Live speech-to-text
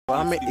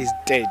Kuami is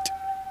dead.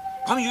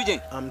 Kuami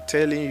Eugene. I'm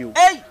telling you.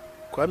 Hey!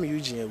 Kuami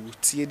Eugene will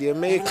see the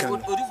American.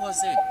 What do you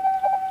say?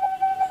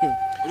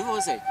 What do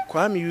you say?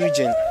 Kuami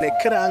Eugene, the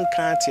Kran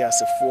can't as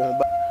a form,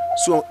 but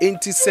so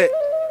ain't it said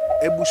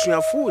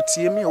Ebushia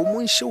 40 me or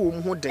Munsha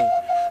Muden.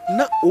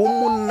 Na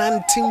Omun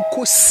Nantin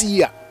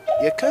Kosia.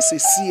 You can't say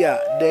Sia.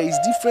 There is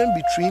difference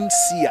between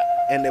Sia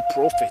and a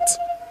prophet.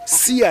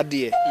 Sia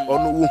dear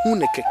on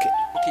Uhunekeke.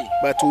 Okay.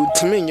 But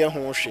to me, your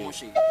home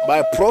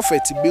by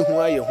prophet be who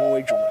I am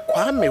home.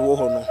 Kwame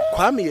Wohono,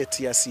 Kwame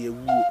Yetiasi,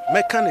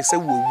 mechanic say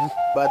woo,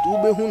 but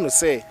Ube Huno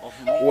say,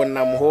 when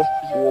I'm ho,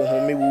 or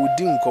home would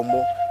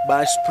dinkomo,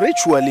 but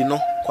spiritually no,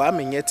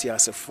 Kwame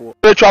Yetiasi for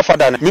spiritual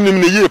father,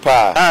 minimum year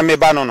pa, me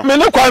banono. Me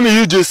no Kwame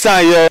Eugene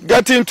say,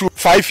 getting to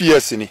 5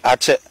 years in it.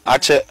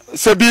 Ache,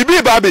 se bibi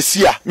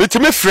babesia, me to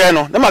me friend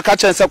no, na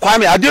catch and say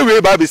Kwame, I did way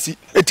babesi,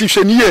 a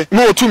tishanie,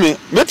 no to me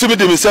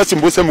the message in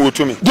Bosamo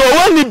to me. Do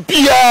one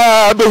be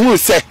a behu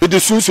say, with the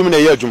soon in a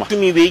year juma. To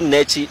me being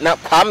Nechi, not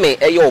Kwame,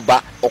 a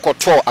yoba, or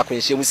Kotor, I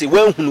can say,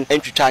 well, who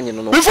entry China.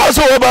 Before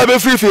so about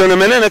free field,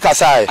 Menene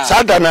Kasai,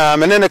 Sadana,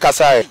 Menene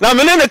Kasai. Now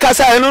Menene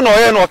Kasai,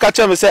 no, catch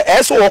him say,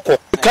 S. Oko,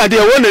 can't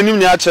dear one and in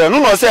nature,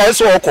 no, say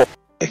S. Oko.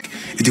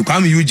 It will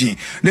come Eugene,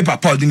 ne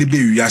papa didn't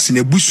be as in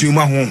a bush you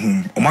my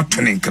home, or my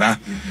turning cra,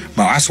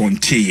 but I saw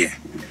tea.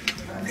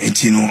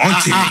 And you know,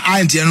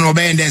 Auntie and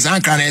Robin, there's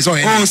Uncle.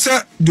 Oh,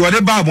 sir, do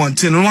other barb on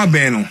tin no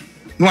beno.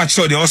 No, I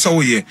saw the also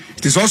here.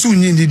 It is also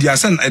needed their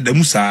son at the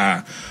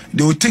Musa.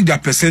 They will take their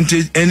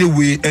percentage any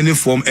way, any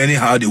form,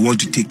 anyhow they want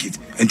to take it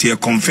until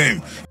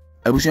confirm.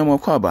 Abusiamo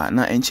Kwaba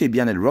na enche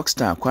bia na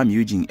rockstar Kuami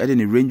Eugene ede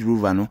ne Range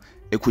Rover no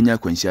ekunya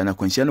kwansia na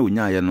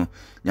onya ye no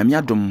nyame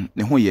adom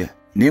ne ho ye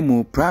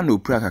nemu prano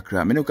pra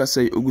kakra me no ka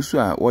say ogusu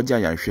a wogya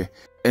yarhwe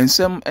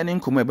ensem ene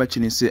nkomo eba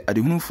chini se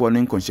adehunufo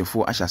ne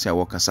nkonhyefo ahyase a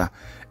wokasa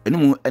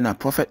enum ena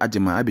prophet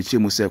adema abeche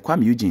mu se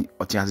Kuami Eugene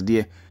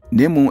otiasde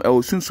nemu e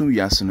osunsun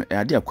wiase no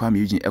ade a Kuami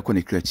Eugene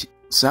ekone krachi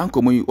sa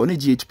nkomo yi one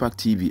GH Park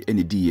TV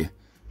ene die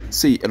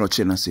say eno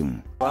kire na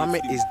semu Kuami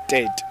is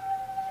dead.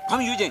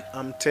 Kuami Eugene.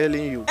 I'm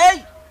telling you.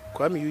 Hey!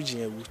 Kuami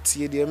Eugene will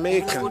see the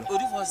American. What do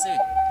you say?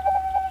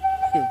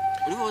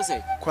 What do you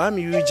say?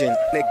 Kuami Eugene,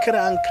 the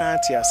Kran can't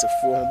as a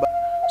form, but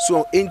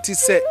so ain't it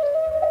said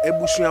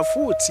Ebushia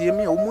 40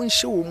 me or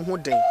Munsha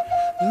Muden.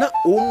 Na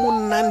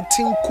Omun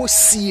Nantin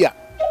Kosia.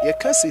 You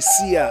can't say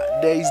Sia.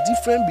 There is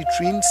difference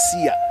between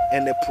Sia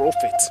and a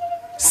prophet.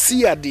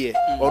 Sia dear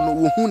on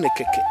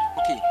Uhunekeke.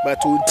 Okay. But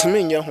to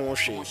me, your home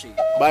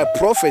by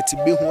prophet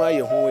be who I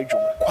am home.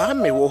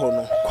 Kwame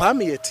Wohono,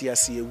 Kwame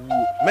Yetiasi,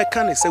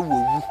 mechanic say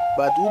woo,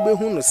 but Ube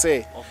Huno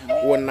say,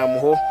 when I'm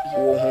ho,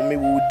 or home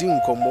would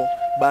dinkomo,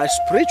 but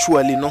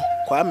spiritually no,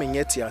 Kwame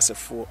Yetiasi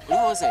for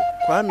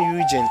Kuami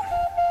Eugene.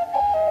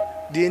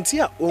 The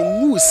entire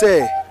Onu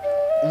say,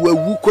 we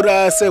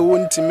wukura say,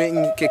 won't make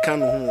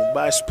Kekano,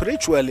 but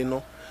spiritually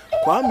no,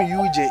 Kuami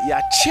Eugene,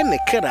 ya chine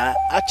kera,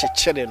 ache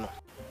chereno.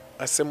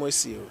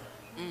 Asemosio.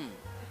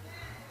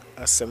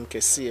 Asem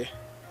kesie.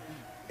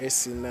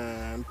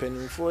 Esina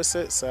mpenimfo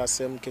se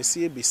asem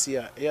kesie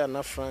bisia ya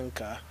na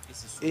franka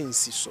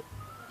ensi so.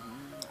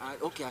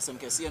 Okay, asem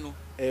kesie no.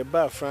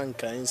 Ba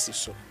franka ensi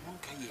so.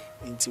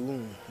 Nti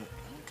wu.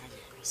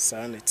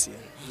 Sanity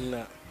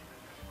na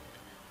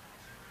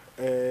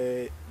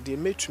de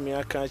metumi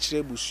aka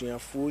kire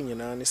busuafo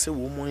nyina ne se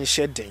wo mo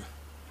nhye den.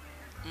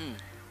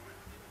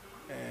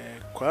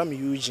 Kuami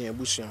Eugene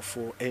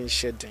busuafo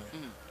enhye den.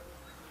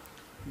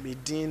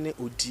 Medine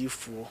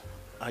odifo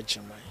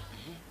ajaman.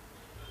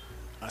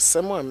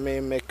 Asemo a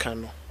meka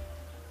no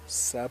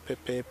sa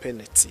pepepe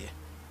netie.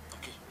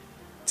 Okay.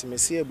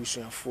 Timesi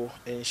abusuafo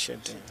enhye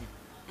den.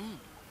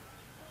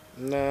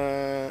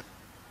 Na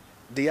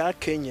de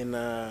akenye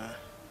na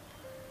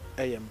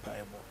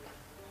eyempaibo.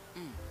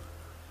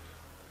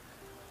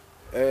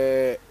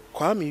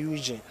 Kuami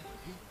Eugene.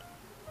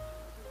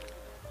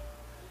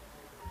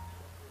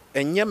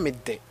 Enya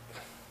mede.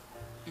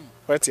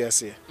 What you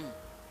say?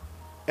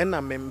 Ena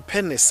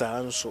mempene sa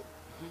anso.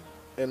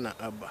 Ena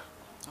aba.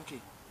 Okay.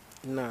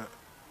 Na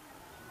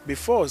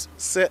before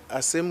say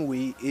asem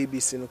we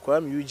ABC no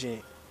Kuami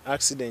Eugene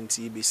accident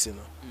ABC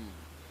no.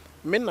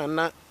 Me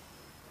nana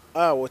a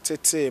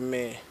wotete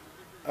me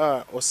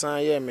a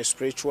osan ye me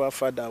spiritual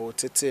father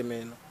wotete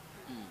me no.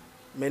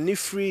 Many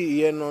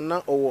free ye no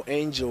na owo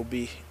angel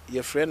be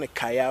ye friend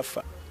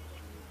Kayafa.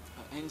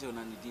 Angel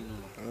na ndi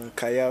no.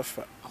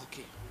 Kayafa.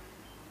 Okay.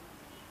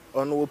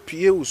 Ono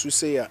opie usu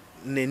say ya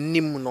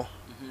nanim no.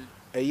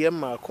 Eye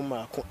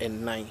maako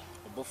enan.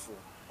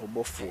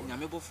 Obofo.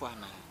 Nyame bofo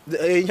ana.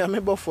 Nyame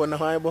bofo na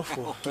hwan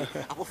bofo. Okay.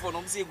 Abofo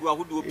no mse egu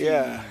ahodo opi.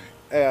 Yeah.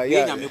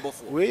 Yeah. Nyame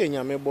bofo. We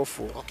nyame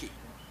bofo. Okay.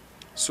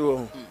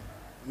 So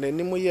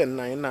nanim ye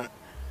nan na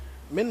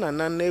me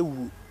nana na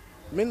ewu.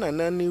 Me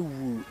nana na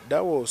ewu.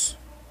 That was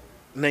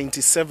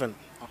 97.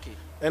 Okay.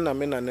 And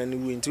me nana na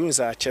ewu nti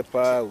unsa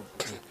achepa.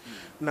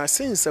 Na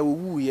since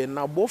wu ye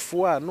na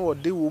bofo a na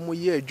ode wo mu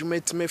ye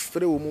adwumatime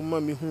frɛ wo mu ma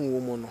me hu wo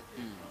mu no.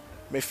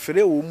 Me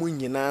frɛ wo mu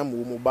nyina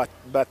mo mu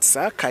but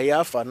sa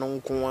Kayafa no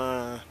nko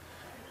a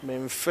me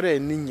mfrɛ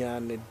ni nya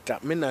ne da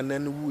me nana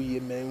no wu ye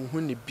me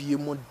hu ne bie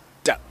mu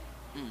da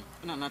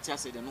na nati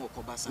ase de no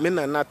kobasa me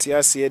na nati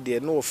ase de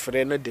no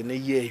frɛ no de ne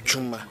ye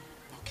adwuma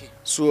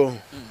so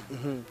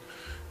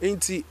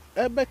enti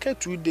ebeka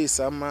 2 days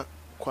ama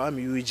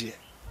Kuami Eugene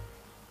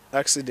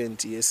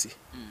accident yesi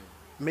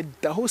me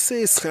da ho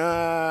say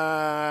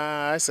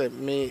sa say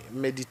me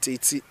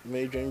meditate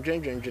me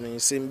dwendwen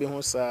nsem bi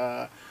ho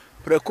sa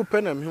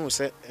prekupe na me hu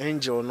say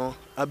angel no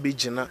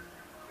abegina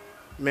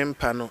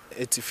mempa no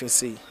etifi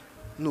sei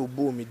na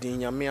obo mi din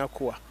nyame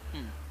akoa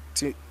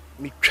ti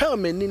mi twa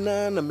mani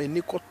na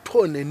mani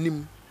koto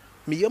nanim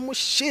me yemo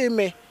hye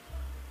me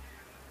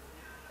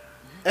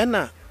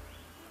ena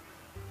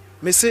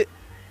me se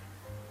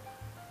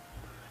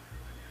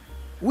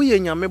we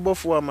nyame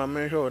bofo ama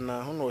me hwe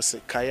na ho no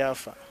se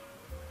kayafa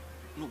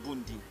no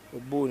bondi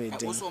obo ni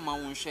din so ma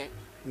won hwe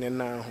ne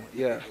na ho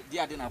yeah di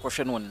ade na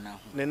akɔhwe no ne na ho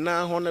ne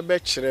na ho no be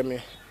kyere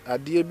me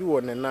ade bi wo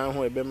ne na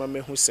ho ebe ma me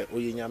hu se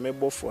oye nyame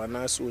bofo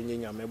ana so onye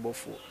nyame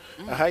bofo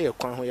aha ye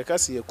kwan ho ye ka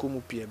se ye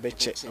komu pie be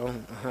kye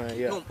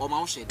yeah no o ma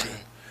wo hwe de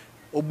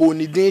obo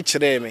ni din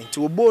kyere me ti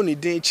obo ni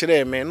din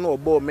kyere me na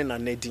obo me na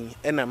nadin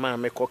e na ma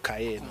me kɔ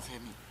kaye no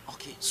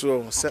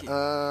so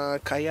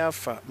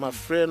kayafa my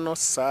friend no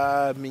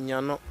sa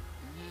minya no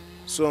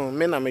so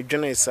me na me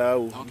dwene sa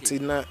o ti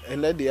na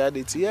ene de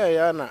ade ti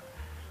ya na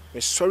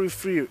me sorry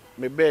free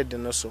me bed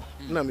no so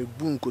na me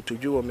bu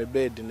nkotodwe wo me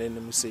bed na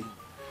nim sei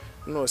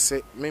no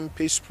se me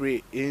mpe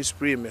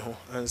spray me ho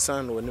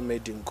ansa na woni me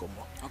di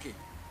nkomo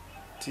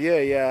ti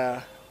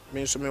ya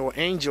me so me wo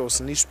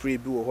angels ni spray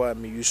bi wo ho a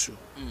me use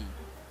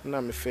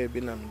na me fe bi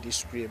na me di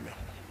spray me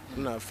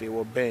na fe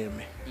wo ben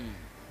me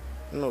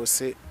no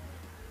se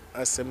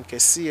asem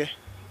kesiye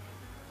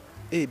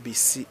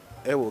ABC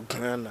ewo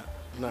Ghana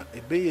na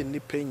ebeye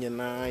nipa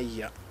nyina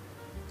ya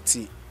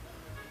ti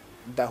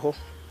da ho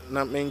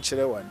na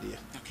menkyere wade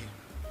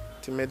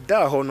ti me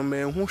da ho no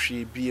me hu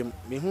hwe biem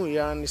me hu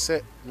ya ni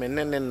se me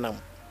nene nam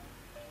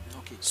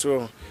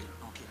so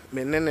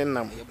me nene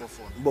nam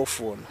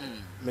bofo no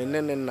me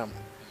nene nam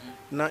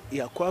na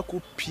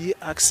yakwaku pie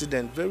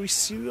accident, very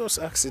serious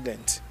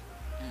accident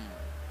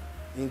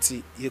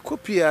nti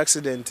yakopie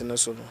accident na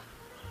so no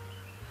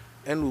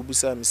ena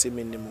obusa me se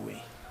menim we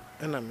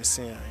ena me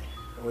se ai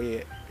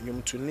oye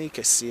nyumtuni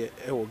kese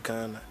e wo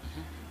Ghana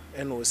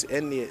ena o se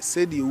ene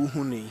se de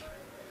wuhu ni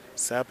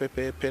sa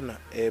pepepe na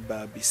e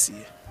ba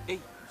bisie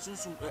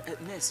sunsun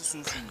na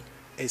sunsun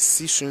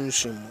esi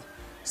sunsun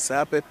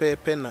sa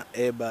pepepe na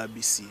e ba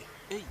bisie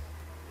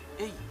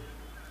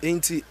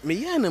enti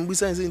me ya na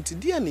mbusa se enti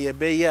dia na ye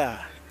be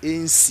ya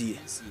ensie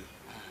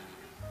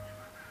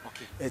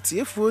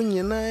etiefuo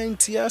nyina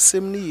nti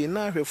asem ni ye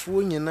na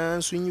ahwefuo nyina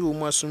nso nyi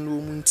omu aso no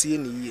omu ntie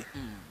ni ye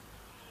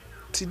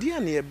tidia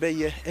na ye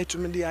beye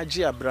etumi de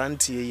age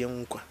abrantie ye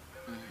nkwa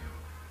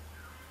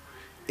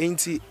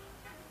enti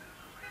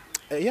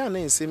ya na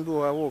nsem bi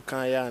wo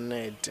kan ya na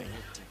eden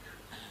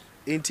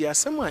enti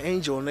asem a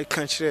angel ne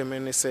ka kire me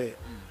ne se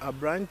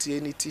abrantie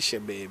ni ti hye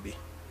baby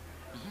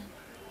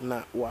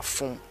na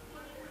wafom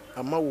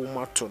ama wo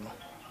mato no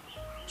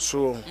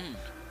so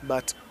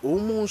but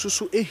omu nso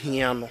so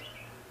ehia no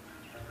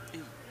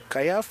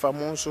kayafa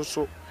mo nso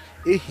so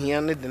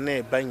ehia ne de na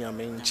eba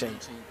nyame nchen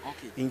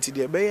nti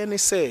de beye ne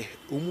se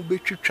omu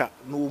betwitwa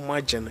na omu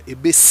agye no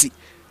ebesi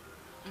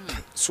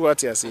so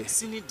what you say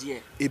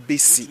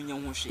ebesi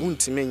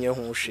untime nye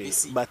ho hwe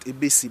but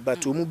ebesi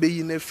but omu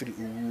beyi na firi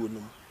owuo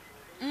no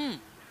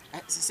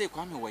se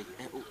Kuami wai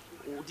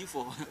odi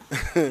for wo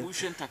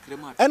hwe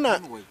ntakrema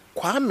ana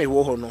Kuami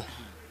wo ho no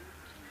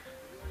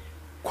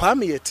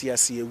Kuami yeti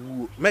ase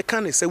ewuo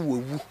meka ne se wo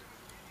wu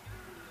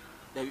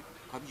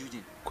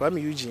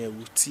Kuami Eugene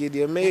ewu tie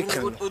de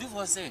American odi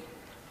for say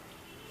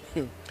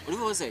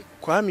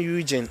Kuami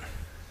Eugene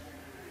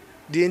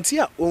de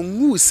ntia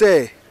onwu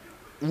se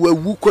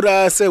wawu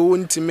kura se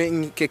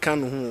wontime keka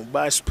no ho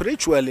ba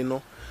spiritually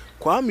no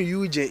Kuami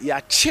Eugene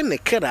ya che ne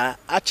kra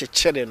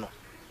achechere no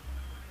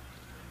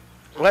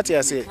what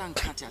you say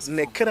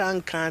ne kra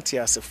nka ti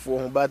asefo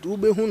ho but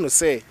ube hu no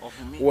se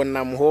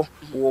wonam ho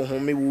wo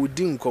home wo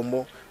di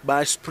nkomo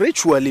ba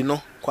spiritually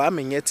no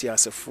Kuami nyeti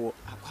asefo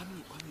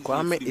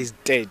Kuami is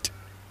dead.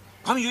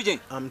 Kuami Eugene,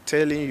 I'm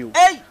telling you.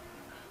 Hey!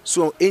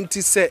 So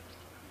enti se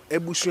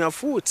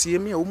ebusuafo tie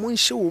me a wo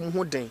nhye wo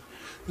ho den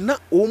na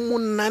wo mu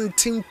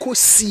nantin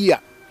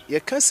kosia ye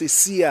ka se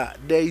sia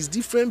there is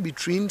difference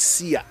between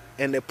sia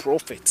and a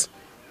prophet.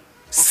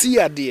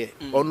 Sia de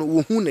ono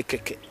wo hu ne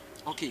keke.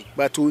 Okay.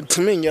 But o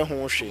ntime nye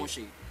ho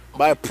hwe.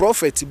 By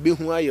prophet be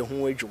hu aye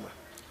ho adwuma.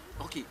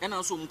 Okay, and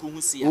also mko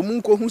hu sia. Wo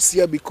mko hu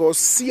sia because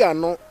sia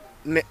no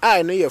ne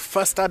eye no ye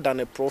faster than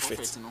a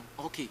prophet.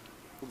 Okay.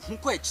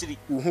 Hunko echiri.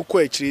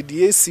 Hunko echiri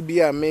di esi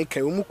bi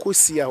America wo mko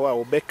sia ho a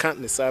wo beka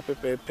ne sa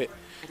pepepe.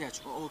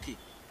 Okay.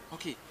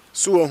 Okay.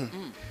 So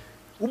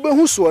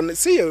ubehu so ne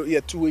se ye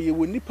to ye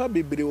wonipa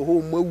bebre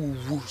ho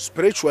mawuwu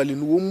spiritually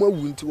no wo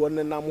mawu nti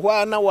won nam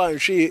ho na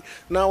wanhwe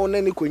na won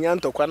ne konya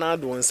ntokwa na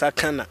ado nsa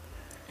kana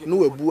no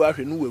webu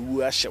ahwe no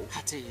wewu ahyew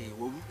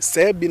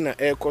say bi na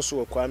ekoso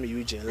wo Kuami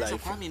Eugene life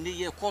Kuami ne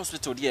ye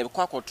hospital de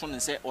kwa kwato ne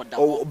say oda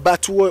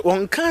but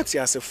won kan ti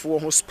asefo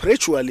ho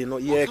spiritually no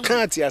ye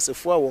kan ti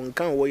asefo a won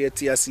kan wo ye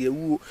ti ase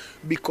ewu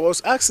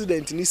because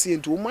accident ni si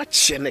ento ma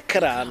che ne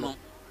kra no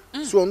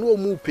so no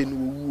mu pe no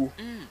wu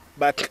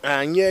but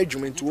anya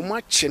adwumenti wo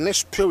ma che ne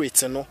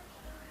spirit no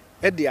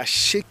e de a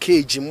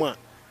shake mu a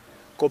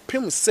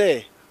kopem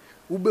say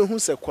ubehu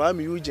se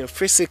Kuami Eugene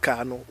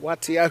physical no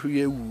wate ahwe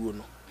ewu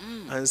no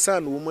ansa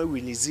no wo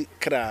release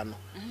kra no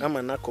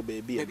ama na ko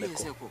baby e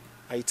beko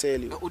I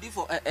tell you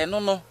odifo eno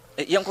no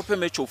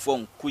yenkopem echofo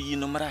nkoyi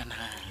no mra na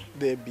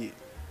there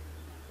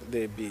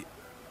be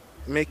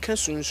make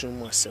sunsun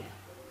mu asem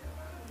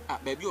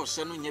baby o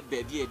se no nye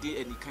baby e de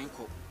anikan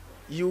ko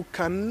you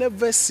can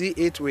never see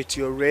it with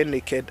your red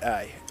naked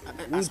eye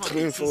we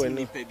train for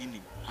any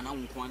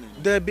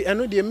there be I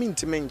know the mean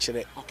to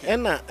mention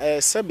ena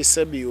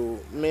sebi o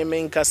me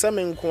nkasa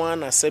me nko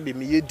ana sebi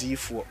me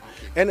yedifo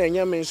ena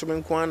nya me nso me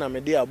nko ana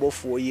me de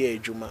abofo ye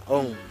adwuma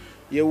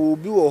ye wo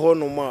bi wo ho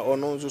no ma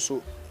ono nso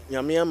so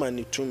nyame ama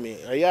ni tumi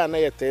aya na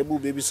ye tabu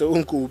bebi so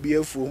nko obi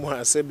afu mu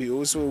asebi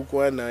o so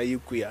ko ana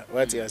yikuya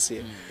what you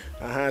say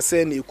aha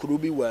se na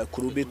ikurubi wa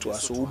kurubi to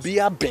aso obi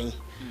aben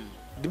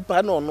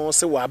dipa na ono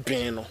se wa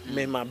ben no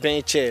me ma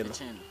ben che no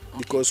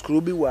because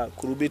kurubi wa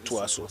kurubi to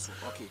aso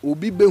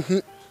obi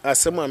behu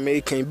asem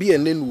American bi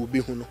ene na obi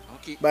hu no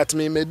but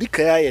me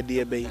medical aye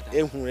de be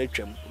ehun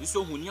atwam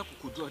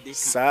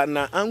sa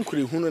na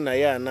ankure hu no na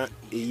ya na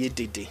eye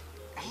dede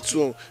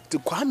so the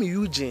Kuami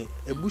Eugene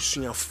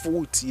ebusuya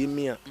 40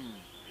 emi a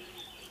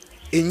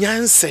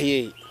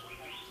enyanseye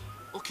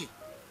okay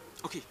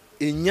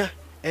enya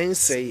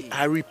enseye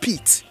I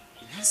repeat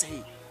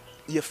enyanseye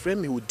ye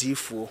frame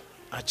odifo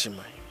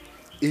achima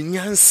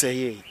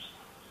enyanseye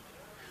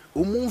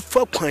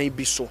omumfa kwan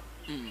bi so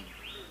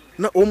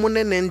na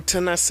omune ne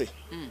ntenase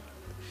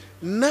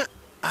na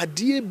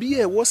adie bi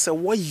e wo se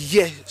wo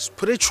ye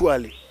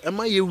spiritually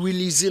ama ye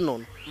releasing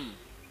on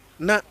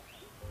na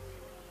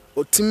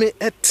otime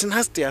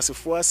etnaste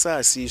asefo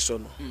asasi so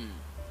no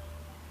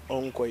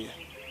onkoye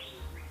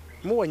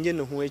mo wanye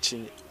ne ho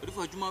achi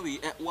odifo adwuma we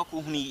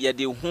wakohuni ye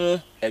de ho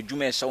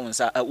adwuma e hye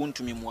wonsa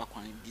wontumi mo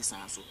akwan bi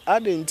san so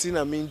adenti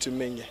na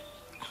mintumenye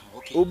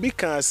obi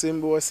kan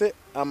asem bo se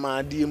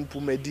amade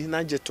mpumadi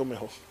na jetome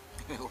ho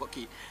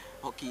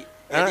okay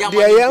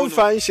dia yam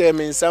fan share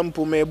mensa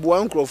mpume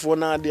bua nkrofo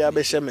na ade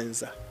abehye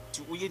mensa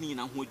ti uye ni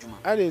na ho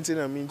adwuma adenti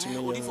na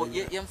mintumenye odifo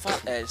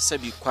yemfa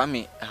sabi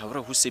Kuami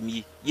awra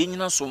husemi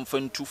yenyina so mfa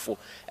ntufo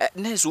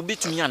na so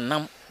betumi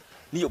anam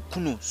ne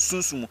yakunu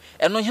sunsumu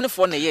eno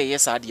henefo na ye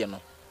sa ade no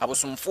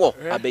abosomfo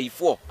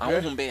abayifo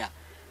ahohombe ya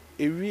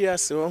ewia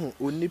se ho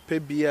onipa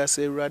bia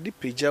se Awurade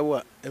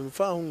pejawa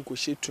emfa ho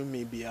nkohye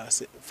tumi bia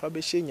se fa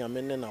behye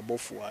nyame ne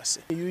nabofo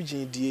ase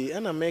Eugene die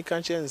ana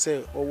meka chen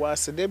se owo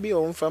ase de bi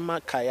o mfa ma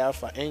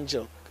Kayafa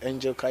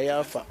angel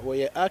Kayafa wo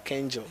ye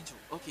archangel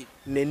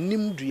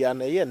nanim dua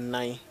na ye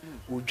nan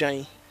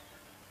odwan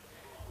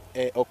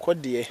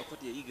okodie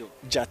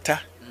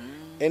jata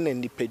ena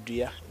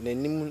nipadua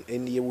nanim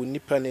eniye wo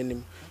nipa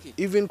nanim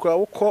even kwa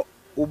wokọ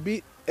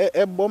obi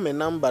ebo me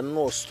number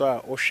no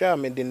store o hwa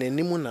me de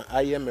nanim na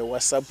aye me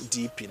WhatsApp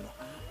DP no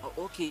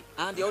okay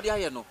and the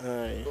audio no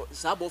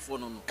sabofo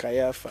no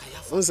Kayafa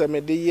unse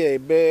me de ye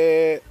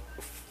be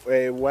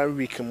 1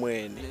 week mo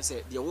eni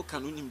say de wo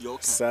kanu nim de wo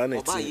kan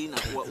oba yi na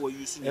wo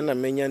use ni na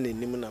menya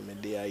nanim na me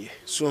de aye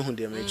so hu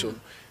de me cho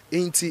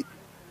enti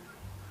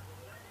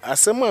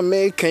asema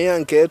me kan ya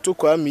nke to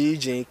Kuami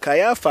Eugene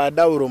Kayafa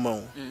adawro ma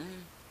wo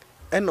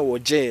ena wo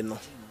je no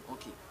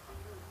okay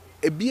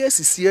ebi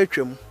asisi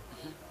atwam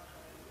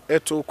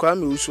eto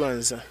Kuami usu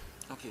ansa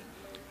okay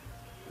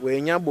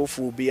we nya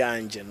bofu bi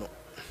anje no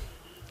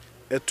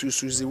eto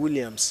Suzy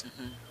Williams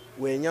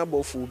we nya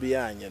bofu bi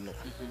anje no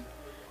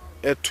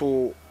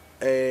eto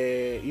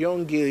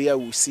young girl ya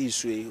wusi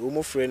sue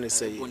omo friend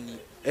say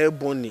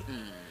Ebony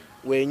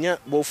we nya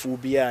bofu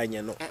bi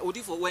anje no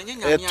odifo we nya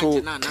nya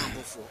anje na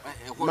bofu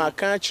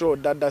maka chiro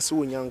dada se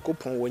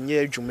onyankopon wonye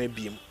adwuma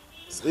biem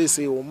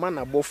say o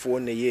mana bofu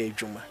na ye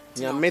adwuma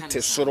nya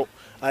mete soro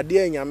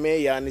ade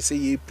nyame ya ne se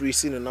ye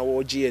prisi no na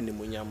wo je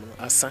animunyam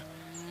no asa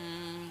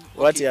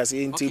what you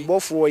say nti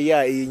bofu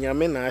ya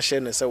nyame na ahye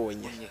ne se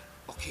wonye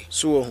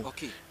so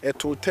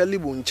eto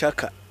talibu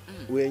nchaka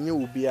we nya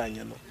obi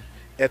anya no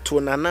eto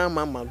nana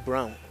mama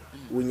brown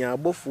wonya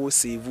bofu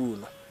save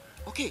no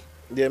okay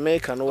the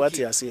American no what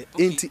you say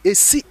nti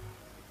esi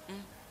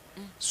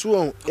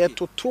so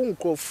eto to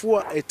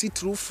nkrofo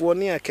etitrufo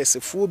ne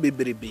akesefo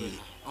bebrebe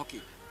okay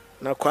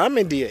na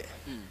Kuami de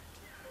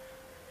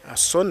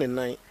aso ne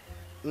nan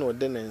na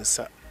ode ne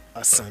nsa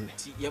asane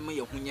yema ye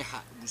hunye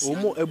ha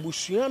omo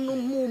abusua no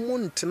mu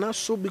ntena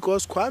so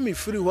because Kuami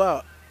free ho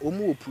a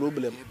omo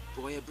problem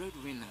boy a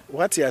breadwinner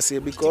what you say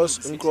because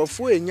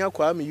nkrofo enya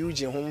Kuami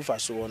Eugene ho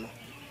mfaso no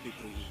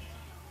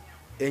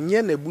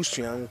enye na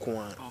abusua nko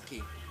a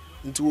okay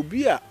nti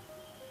obi a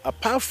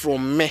apart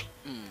from me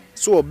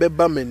so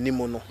obeba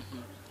manim no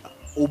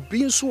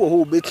obi nso wo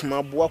ho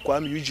obetuma boa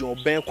Kuami Eugene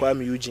oben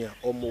Kuami Eugene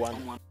omo wa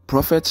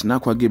Prophet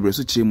Nakwa Gabriel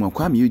so kyerɛ mu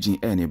Kuami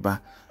Eugene ne ba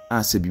a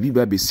sɛ bibi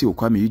ba besi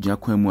Kuami Eugene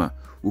akwan mu a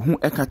ohu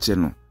ɛka kyerɛ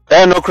no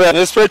no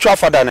credit spiritual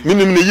father ne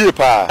minim ne yie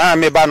pa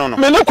me ba no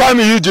me ne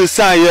Kuami Eugene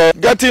san ye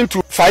getting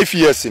to 5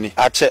 years ni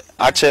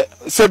ache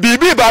se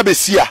bibi ba be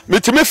si a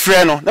metime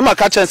frɛ no na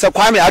maka kyɛn sɛ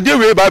Kuami ade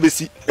we ba be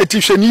si eti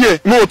hwɛniye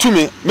na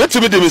otumi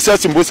metime de me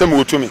sɛ mbo sɛ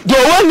me otumi do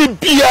wani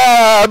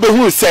bia be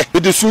hu sɛ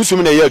be de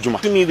sunsum na ye adwuma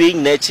tumi we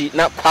na chi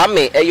na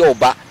Kuami ɛyɛ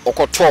oba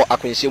okoto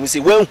akwenhyɛ mu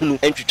sɛ wanhunu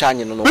antwitwa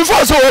anye no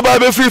before so oba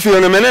be free free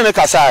no me ne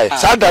kasae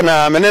sada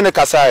na me ne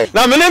kasae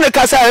na me ne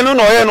kasae no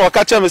na ɔyɛ no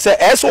ɔka kyerɛ me sɛ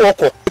ɛso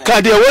wɔkɔ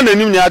ka de wɔ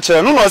nanim ni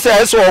akyerɛ no na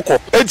ɔsɛ ɛso wɔkɔ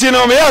eti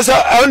no me yɛ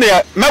sɛ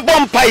ɛne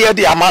mɛbɔ mpaeɛ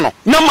de ama no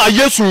na ma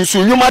yɛ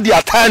sunsun nnwuma de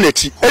ata na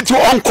ti eti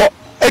ɔnkɔ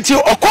eti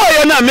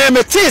ɔkɔɔyɛ na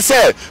me te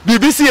sɛ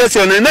BBC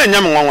yɛ no na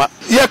nyam nwanwa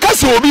yɛ ka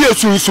sɛ obi yɛ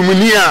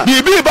sunsumni a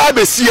bibi ba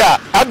be si a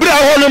abira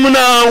hɔ no mu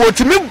na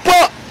wotimi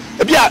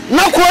bɔ bia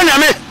na ko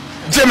nyame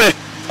jeme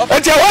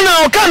eti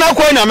wana ka na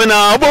ko nyame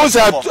na obo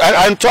sɛ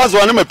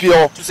antoazo na mapie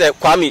to sɛ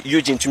Kuami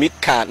Eugene tumi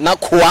ka na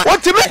koa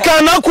wotimi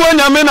ka na ko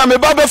nyame na me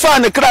ba be fa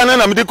ne kra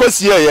na me de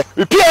kɔsie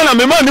yɛ pie na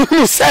me ma ne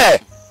hunu sɛ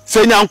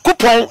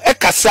nyankopɔn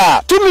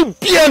ekasa tumi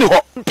bia ne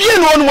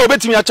ho no wo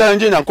betimi a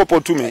challenge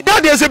nyankopɔn tumi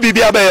da de sɛ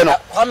bibia bɛyɛ no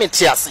Kuami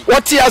tiase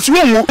wɔte ase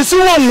wonwu si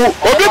wonwu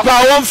obi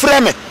pa wɔn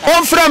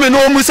frɛ me no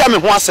omu sa me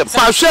ho asɛm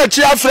ma hwɛ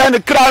akyi afrɛ ne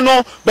kra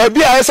no ba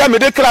bia ɛsɛ me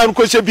de kra no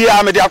kɔhyɛ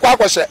bia me de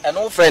akɔhyɛ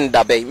ɛno friend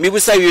da bɛn me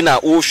busa wi na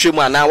wo hwɛ mu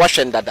ana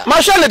wahwɛ ndada ma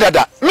hwɛ ne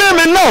dada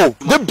me no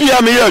de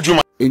bia me yɛ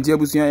adwuma enti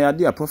abusua ya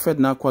de a Prophet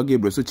Nakwa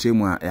Gabriel so kyerɛ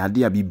mu a ya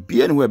de a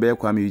bibia ne ho ɛbɛyɛ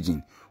Kuami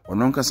Eugene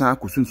ɔno nkasa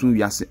akosunsun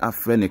wiase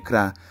afrɛ ne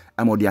kra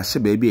ama ɔde ahyɛ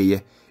baabi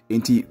ɛyɛ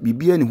enti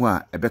bibia ne ho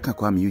a ɛbɛka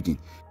Kuami Eugene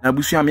na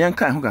abusua me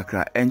yanka ho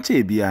kakra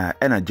ɛnkyɛ bia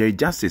ɛna Jerry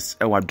Justice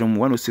ɛwɔ Dom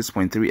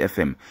 106.3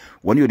 FM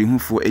wɔne ɔde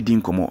hufo edi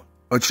nkɔmɔ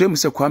ɔkyerɛ mu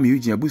sɛ Kuami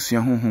Eugene abusua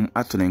honhom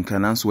ato ne nkra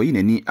nanso wɔyi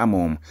n'ani ama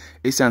wɔm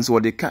esiane sɛ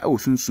wɔde ka ɛwɔ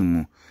sunsun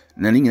mu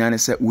na ne nyinaa ne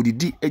sɛ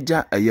wɔdidi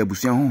agya ɛyɛ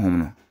abusua honhom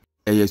no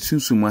ɛyɛ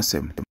sunsun mu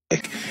asɛm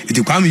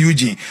iti Kuami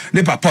Eugene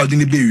ne papa ɔde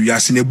ne bɛ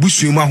wiase na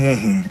abusua mu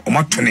honhom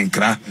ɔmato ne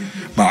nkra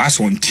ba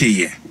asɔ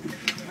nteyɛ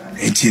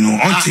enti no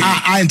onti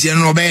enti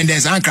no be ndɛ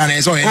san kan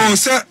ɛsɔ yɛ oh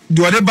sɛ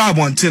de ɔde ba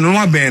abɔnten no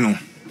abɛn no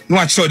no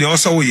akyerɛ de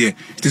ɔsɔ wo yɛ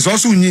it is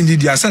also nyindi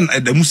dia sɛ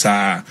ɛdamu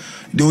saa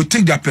they will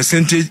take their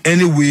percentage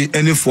any way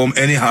any form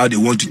anyhow they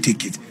want to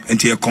take it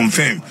enti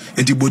confirm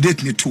enti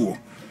bodet ne to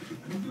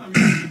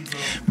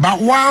ba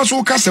wa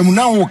so kasɛm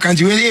na wo kan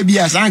ti we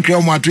bia san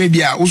kra mo ato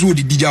bia wo so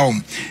didija wo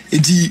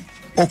enti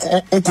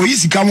okoyi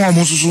sika mo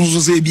mo so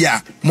sɛ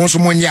bia mo so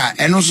mo nya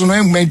ɛno so no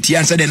ementi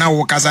ansa de na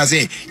wo kasa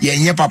sɛ ye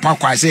nye papa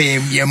kwa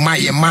sɛ ye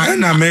ma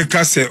na me ka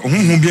sɛ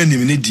honhom bia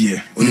nim ne die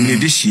onim ne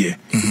de hie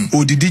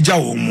odidija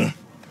wo mo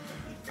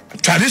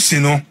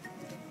tradition no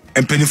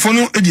empenifo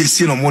no edi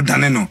esi no mo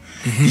dane no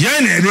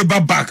yen na ebe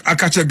back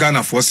akache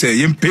Ghana for say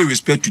yen pay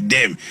respect to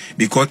them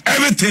because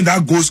everything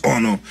that goes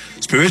on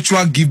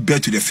spiritual give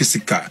birth to the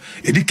physical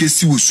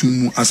edikesi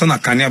wosumu ansa na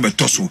kane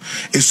abetoso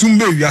esum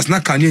be wiase na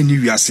kane ni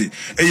wiase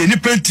eye ni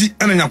penti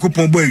na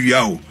Yakopon bo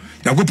awia o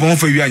Yakopon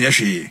fa wia nya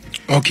hwe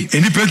okay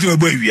eni penti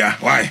bo awia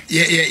why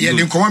ye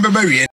de nkoma beba wie